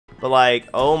But like,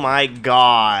 oh my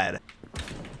god.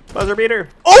 Buzzer beater.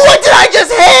 Oh, what did I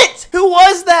just hit? Who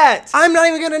was that? I'm not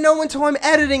even gonna know until I'm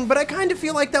editing, but I kind of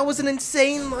feel like that was an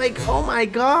insane, like, oh my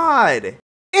god.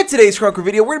 In today's Krunker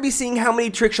video, we're going to be seeing how many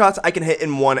trick shots I can hit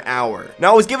in 1 hour.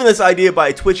 Now, I was given this idea by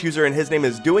a Twitch user, and his name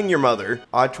is Doing Your Mother.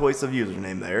 Odd choice of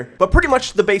username there. But pretty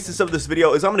much the basis of this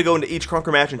video is I'm going to go into each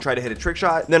Krunker match and try to hit a trick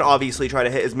shot, and then obviously try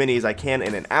to hit as many as I can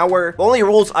in an hour. The only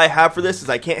rules I have for this is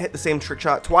I can't hit the same trick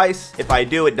shot twice. If I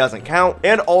do, it doesn't count.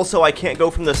 And also, I can't go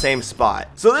from the same spot.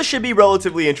 So this should be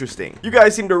relatively interesting. You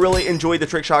guys seem to really enjoy the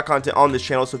trick shot content on this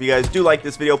channel, so if you guys do like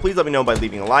this video, please let me know by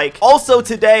leaving a like. Also,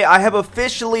 today, I have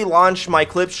officially launched my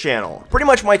Clips channel. Pretty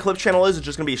much my Clips channel is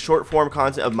just going to be short form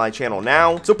content of my channel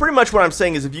now. So pretty much what I'm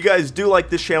saying is if you guys do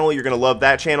like this channel, you're going to love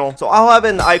that channel. So I'll have it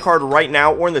in the iCard right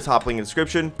now or in the top link in the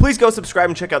description. Please go subscribe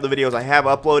and check out the videos I have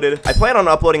uploaded. I plan on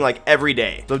uploading like every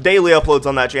day. So daily uploads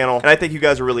on that channel, and I think you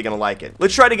guys are really going to like it.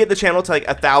 Let's try to get the channel to like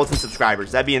 1,000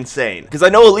 subscribers. That'd be insane. Because I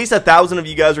know at least 1,000 of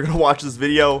you guys are going to watch this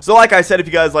video. So like I said, if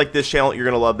you guys like this channel, you're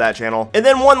going to love that channel. And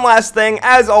then one last thing,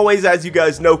 as always, as you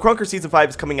guys know, Krunker Season 5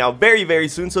 is coming out very, very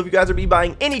soon. So if you guys are be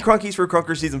buying any Krunkies for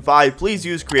Krunker Season 5, please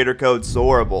use creator code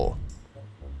Sorable.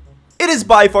 It is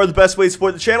by far the best way to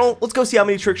support the channel. Let's go see how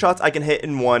many trick shots I can hit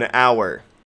in 1 hour.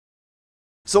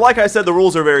 So like I said, the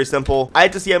rules are very simple. I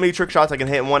have to see how many trick shots I can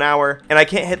hit in 1 hour, and I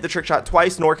can't hit the trick shot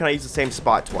twice, nor can I use the same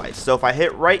spot twice. So if I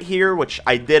hit right here, which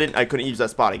I didn't, I couldn't use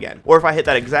that spot again. Or if I hit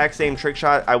that exact same trick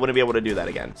shot, I wouldn't be able to do that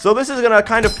again. So this is gonna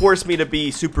kind of force me to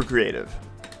be super creative.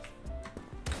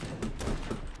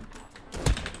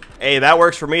 Hey, that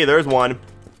works for me. There's one.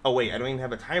 Oh wait, I don't even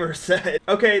have a timer set.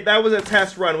 Okay, that was a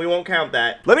test run. We won't count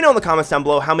that. Let me know in the comments down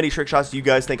below how many trick shots do you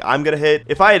guys think I'm gonna hit.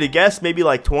 If I had to guess, maybe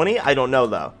like 20. I don't know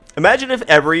though. Imagine if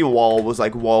every wall was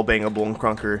like wall bangable in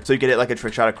Krunker, so you could hit like a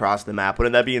trick shot across the map.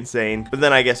 Wouldn't that be insane? But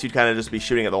then I guess you'd kind of just be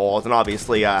shooting at the walls, and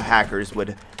obviously hackers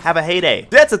would have a heyday.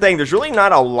 That's the thing, there's really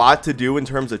not a lot to do in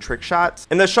terms of trick shots.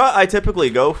 And the shot I typically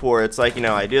go for, it's like, you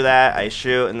know, I do that, I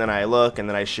shoot, and then I look, and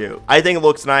then I shoot. I think it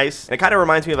looks nice, and it kind of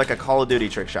reminds me of like a Call of Duty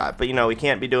trick shot, but you know, we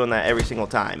can't be doing that every single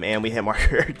time, and we hit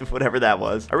marker, whatever that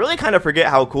was. I really kind of forget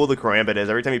how cool the karambit is.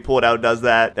 Every time you pull it out, it does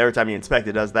that. Every time you inspect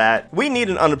it, does that. We need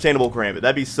an unobtainable karambit.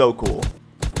 That'd be so cool.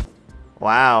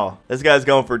 Wow, this guy's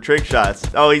going for trick shots.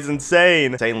 Oh, he's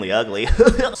insane. Insanely ugly.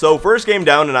 So first game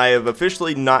down, and I have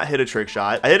officially not hit a trick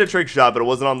shot. I hit a trick shot, but it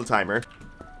wasn't on the timer.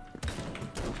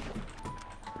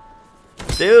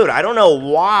 Dude, I don't know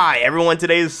why everyone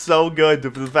today is so good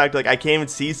for the fact like I can't even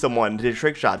see someone to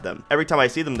trick shot them. Every time I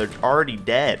see them, they're already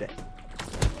dead.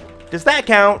 Does that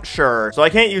count? Sure. So I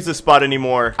can't use this spot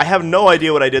anymore. I have no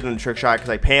idea what I did in the trick shot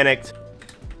because I panicked.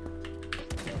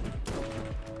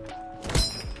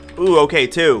 Ooh, okay,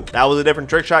 2. That was a different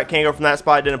trick shot. Can't go from that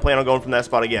spot. Didn't plan on going from that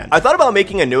spot again. I thought about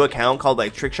making a new account called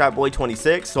like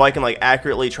TrickshotBoy26 so I can like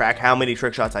accurately track how many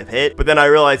trick shots I've hit. But then I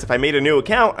realized if I made a new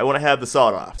account, I wouldn't have the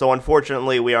sawed off. So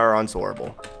unfortunately, we are on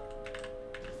Sorable.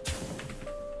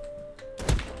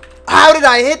 How did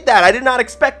I hit that? I did not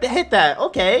expect to hit that.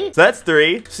 Okay. So that's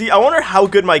 3. See, I wonder how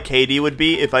good my KD would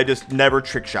be if I just never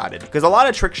trick shotted. Because a lot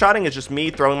of trick shotting is just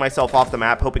me throwing myself off the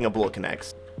map, hoping a bullet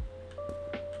connects.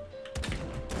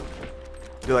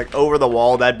 Dude, like over the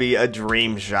wall, that'd be a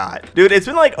dream shot. Dude, it's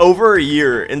been like over a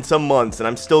year and some months, and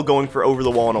I'm still going for over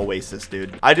the wall and Oasis,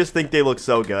 dude. I just think they look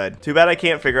so good. Too bad I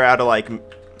can't figure out how to like...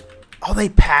 Oh, they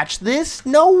patched this?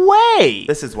 No way!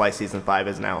 This is why Season 5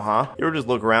 is now, huh? You ever just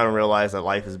look around and realize that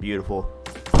life is beautiful?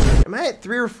 Am I at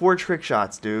 3 or 4 trick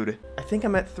shots, dude? I think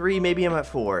I'm at 3, maybe I'm at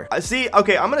 4. See,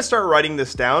 okay, I'm gonna start writing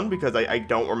this down because I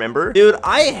don't remember. Dude,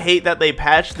 I hate that they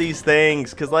patch these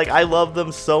things because, like, I love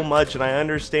them so much and I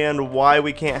understand why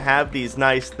we can't have these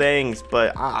nice things,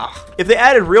 but, if they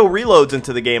added real reloads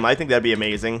into the game, I think that'd be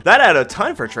amazing. That added a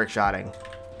ton for trick shotting.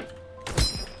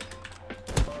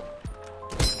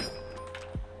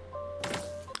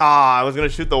 I was gonna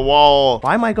shoot the wall.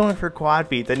 Why am I going for quad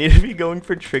feeds? I need to be going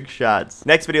for trick shots.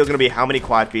 Next video is gonna be how many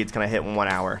quad feeds can I hit in 1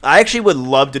 hour. I actually would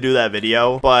love to do that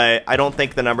video, but I don't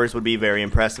think the numbers would be very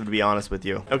impressive, to be honest with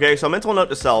you. Okay, so mental note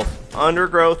to self.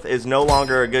 Undergrowth is no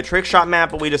longer a good trick shot map,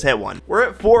 but we just hit one. We're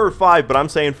at 4 or 5, but I'm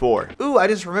saying 4. Ooh, I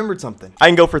just remembered something. I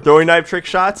can go for throwing knife trick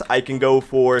shots. I can go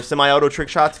for semi-auto trick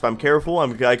shots if I'm careful.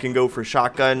 I can go for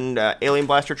shotgun, alien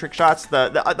blaster trick shots.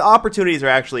 The opportunities are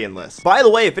actually endless. By the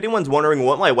way, if anyone's wondering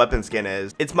what my weapon skin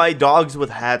is, it's my dogs with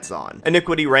hats on.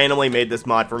 Iniquity randomly made this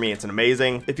mod for me. It's an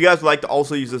amazing. If you guys would like to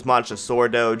also use this mod, it's just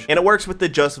sword doge, and it works with the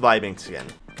just vibing skin.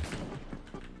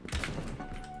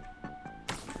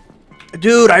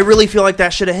 Dude, I really feel like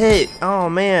that should have hit. Oh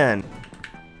man.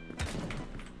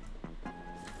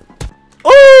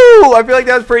 Ooh, I feel like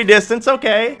that was pretty distant.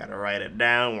 Okay, gotta write it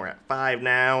down. We're at 5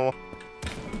 now.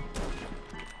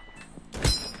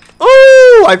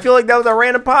 Ooh, I feel like that was a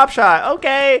random pop shot.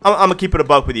 Okay. I'm gonna keep it a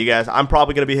buck with you guys. I'm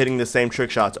probably gonna be hitting the same trick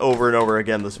shots over and over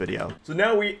again this video. So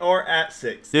now we are at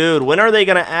 6. Dude, when are they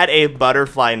gonna add a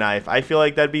butterfly knife? I feel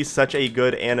like that'd be such a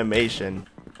good animation.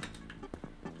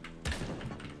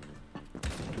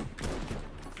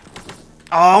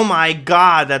 Oh my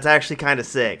god, that's actually kind of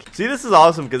sick. See, this is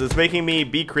awesome because it's making me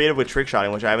be creative with trick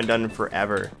shotting, which I haven't done in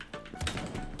forever.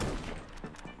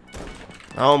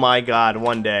 Oh my god,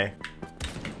 one day.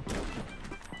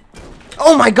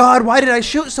 Oh my god, why did I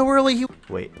shoot so early?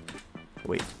 Wait.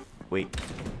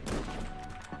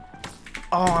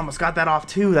 Oh, I almost got that off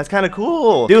too. That's kind of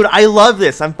cool. Dude, I love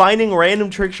this. I'm finding random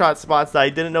trick shot spots that I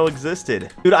didn't know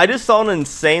existed. Dude, I just saw an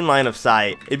insane line of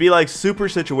sight. It'd be like super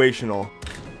situational.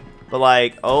 But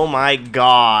like, oh my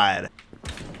god.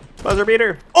 Buzzer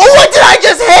beater. Oh, what did I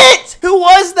just hit? Who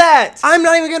was that? I'm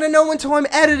not even gonna know until I'm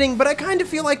editing, but I kind of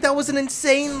feel like that was an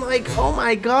insane, like, oh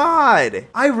my god.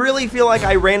 I really feel like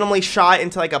I randomly shot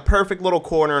into like a perfect little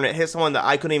corner and it hit someone that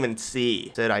I couldn't even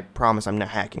see. Said, I promise I'm not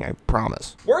hacking, I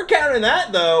promise. We're counting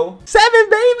that though. 7,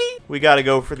 baby. We gotta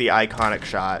go for the iconic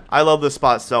shot. I love this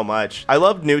spot so much. I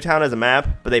love Newtown as a map,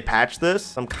 but they patched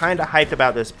this. I'm kind of hyped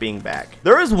about this being back.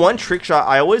 There is one trick shot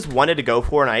I always wanted to go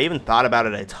for and I even thought about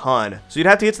it a ton. So you'd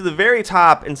have to get to the very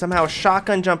top and somehow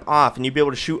shotgun jump off and you'd be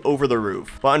able to shoot over the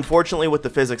roof. But unfortunately with the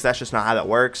physics, that's just not how that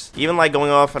works. Even like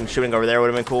going off and shooting over there would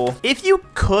have been cool. If you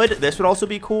could, this would also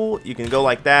be cool. You can go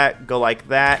like that, go like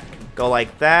that, go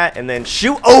like that, and then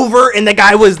shoot over and the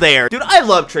guy was there. Dude, I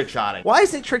love trick shotting. Why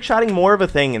isn't trick shotting more of a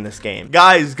thing in this game?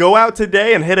 Guys, go out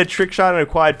today and hit a trick shot and a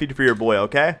quad feed for your boy,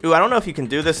 okay? Ooh, I don't know if you can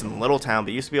do this in Little Town,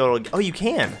 but you used to be able to, oh, you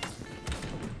can.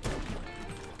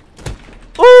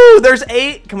 Ooh, there's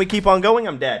 8. Can we keep on going?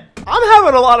 I'm dead. I'm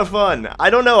having a lot of fun.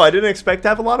 I don't know. I didn't expect to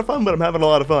have a lot of fun, but I'm having a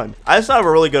lot of fun. I just thought of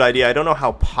a really good idea. I don't know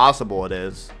how possible it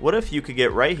is. What if you could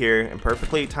get right here and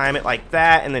perfectly time it like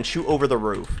that and then shoot over the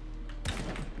roof?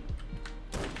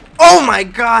 Oh my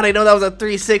god, I know that was a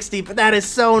 360, but that is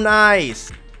so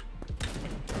nice.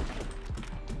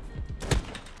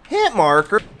 Hit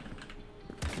marker.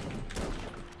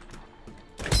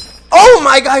 Oh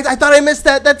my god, I thought I missed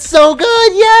that. That's so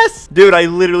good, yes! Dude, I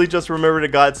literally just remembered a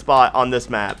god spot on this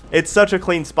map. It's such a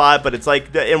clean spot, but it's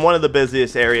like in one of the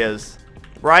busiest areas.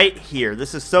 Right here.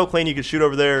 This is so clean. You can shoot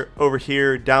over there, over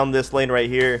here, down this lane right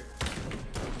here.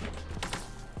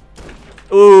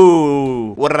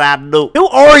 Ooh, what did I do? Who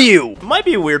are you? It might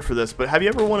be weird for this, but have you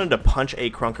ever wanted to punch a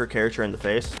Krunker character in the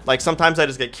face? Like sometimes I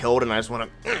just get killed and I just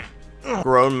want to...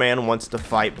 Grown man wants to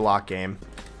fight block game.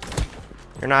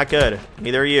 You're not good.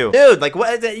 Neither are you. Dude, like,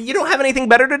 what? You don't have anything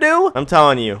better to do? I'm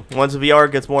telling you, once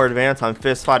VR gets more advanced, I'm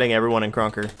fist fighting everyone in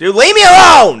Krunker. Dude, leave me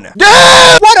alone!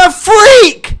 Dude! What a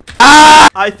freak!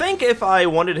 I think if I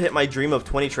wanted to hit my dream of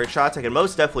 20 trick shots, I could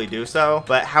most definitely do so.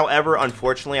 But however,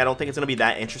 unfortunately, I don't think it's going to be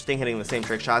that interesting hitting the same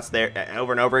trick shots there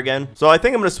over and over again. So I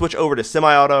think I'm going to switch over to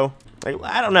semi-auto. Like,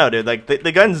 I don't know, dude. Like,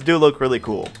 the guns do look really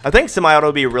cool. I think semi-auto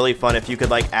would be really fun if you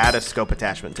could, like, add a scope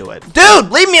attachment to it.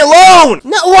 Dude, leave me alone!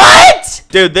 No, what?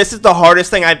 Dude, this is the hardest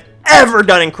thing I've ever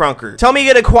done in Krunker. Tell me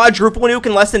you get a quadruple nuke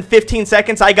in less than 15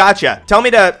 seconds, I gotcha. Tell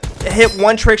me to hit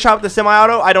one trick shot with the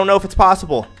semi-auto, I don't know if it's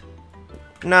possible.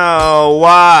 No,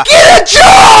 get a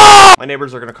job! My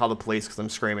neighbors are gonna call the police because I'm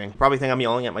screaming. Probably think I'm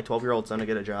yelling at my 12-year-old son to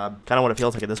get a job. Kind of what it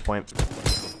feels like at this point.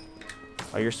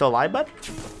 Oh, you're still alive, bud?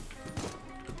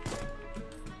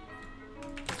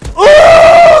 Ooh,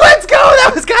 let's go!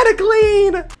 That was kind of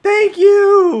clean! Thank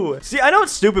you! See, I know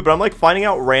it's stupid, but I'm like finding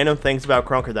out random things about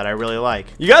Krunker that I really like.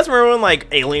 You guys remember when like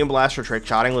Alien Blast or trick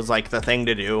shotting was like the thing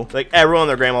to do? Like everyone and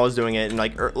their grandma was doing it in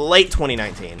like late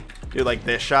 2019. Dude, like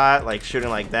this shot, like shooting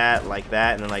like that, and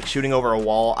then like shooting over a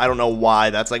wall. I don't know why.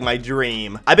 That's like my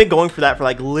dream. I've been going for that for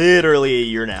like literally a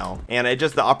year now. And it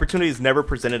just, the opportunity's never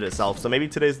presented itself. So maybe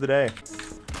today's the day.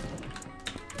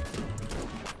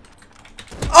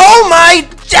 Oh my,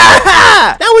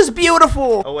 that was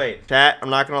beautiful. Oh wait, chat, I'm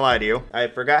not gonna lie to you. I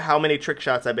forgot how many trick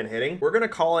shots I've been hitting. We're gonna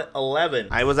call it 11.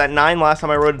 I was at 9 last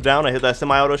time I wrote it down. I hit that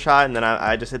semi-auto shot and then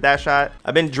I just hit that shot.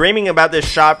 I've been dreaming about this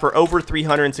shot for over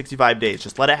 365 days.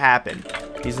 Just let it happen.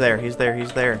 He's there, he's there,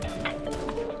 he's there.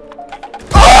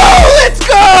 Oh, let's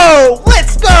go!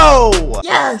 Let's go!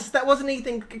 Yes, that wasn't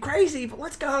anything crazy, but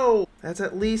let's go. That's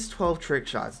at least 12 trick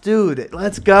shots. Dude,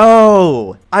 let's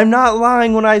go. I'm not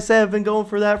lying when I say I've been going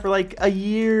for that for like a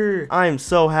year. I'm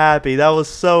so happy. That was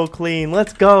so clean.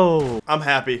 Let's go. I'm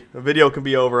happy. The video can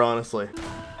be over, honestly.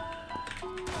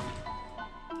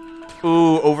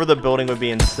 Ooh, over the building would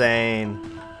be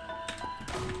insane.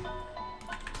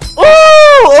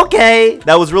 Ooh, okay. Okay.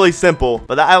 That was really simple,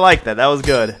 but I like that. That was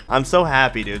good. I'm so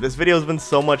happy, dude. This video has been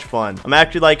so much fun. I'm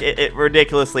actually like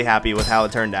ridiculously happy with how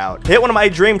it turned out. Hit one of my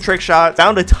dream trick shots.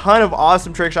 Found a ton of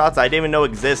awesome trick shots I didn't even know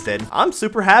existed. I'm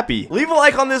super happy. Leave a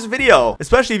like on this video,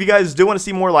 especially if you guys do want to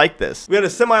see more like this. We had a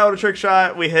semi-auto trick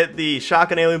shot. We hit the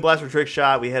shotgun alien blaster trick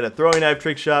shot. We hit a throwing knife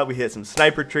trick shot. We hit some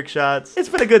sniper trick shots. It's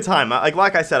been a good time.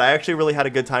 Like I said, I actually really had a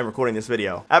good time recording this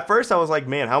video. At first, I was like,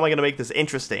 man, how am I gonna make this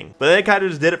interesting? But then it kind of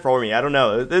just did it for me. I don't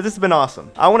know. This has been awesome.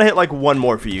 I want to hit like one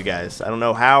more for you guys. I don't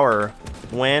know how or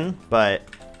when, but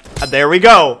there we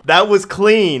go. That was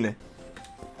clean.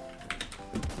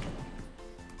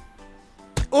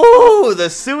 Ooh, the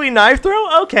Sui knife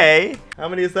throw? Okay. How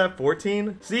many is that?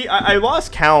 14? See, I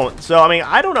lost count. So, I mean,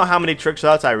 I don't know how many trick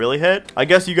shots I really hit. I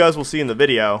guess you guys will see in the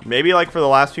video. Maybe like for the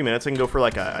last few minutes, I can go for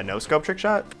like a no-scope trick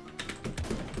shot.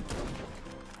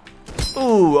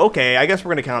 Ooh, okay, I guess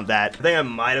we're gonna count that. I think I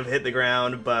might have hit the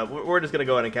ground, but we're just gonna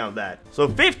go ahead and count that. So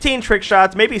 15 trick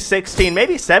shots, maybe 16,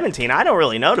 maybe 17. I don't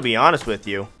really know, to be honest with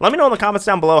you. Let me know in the comments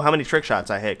down below how many trick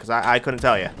shots I hit, because I couldn't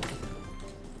tell you.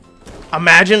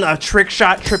 Imagine a trick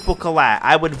shot triple collat.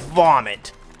 I would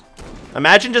vomit.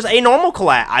 Imagine just a normal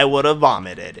collat. I would have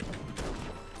vomited.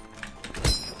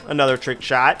 Another trick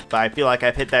shot, but I feel like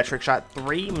I've hit that trick shot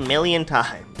 3 million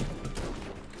times.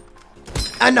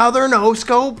 Another no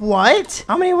scope? What?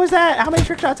 How many was that? How many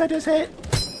trick shots I just hit?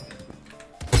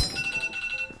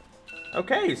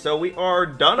 Okay, so we are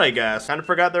done, I guess. Kind of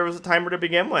forgot there was a timer to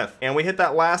begin with. And we hit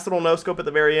that last little no-scope at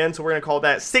the very end, so we're going to call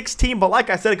that 16. But like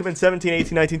I said, it could have been 17,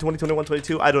 18, 19, 20, 21,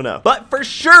 22. I don't know. But for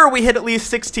sure, we hit at least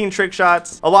 16 trick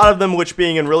shots. A lot of them which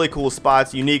being in really cool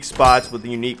spots, unique spots with the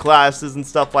unique classes and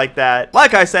stuff like that.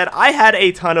 Like I said, I had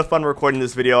a ton of fun recording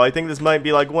this video. I think this might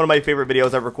be like one of my favorite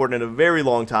videos I've recorded in a very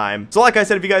long time. So like I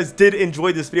said, if you guys did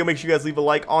enjoy this video, make sure you guys leave a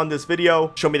like on this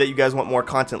video. Show me that you guys want more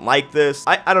content like this.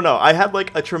 I don't know. I had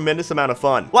like a tremendous amount of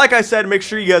fun. Like I said, make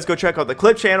sure you guys go check out the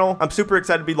clip channel. I'm super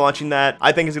excited to be launching that.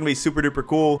 I think it's gonna be super duper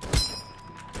cool.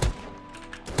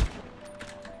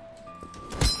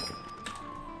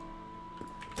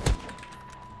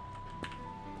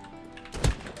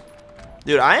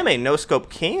 Dude, I am a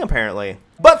no-scope king, apparently.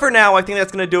 But for now, I think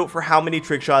that's going to do it for how many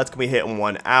trick shots can we hit in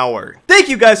 1 hour. Thank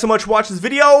you guys so much for watching this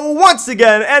video once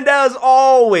again. And as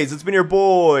always, it's been your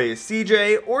boy,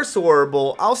 CJ Or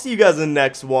Sorable. I'll see you guys in the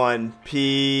next one.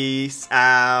 Peace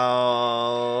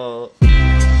out.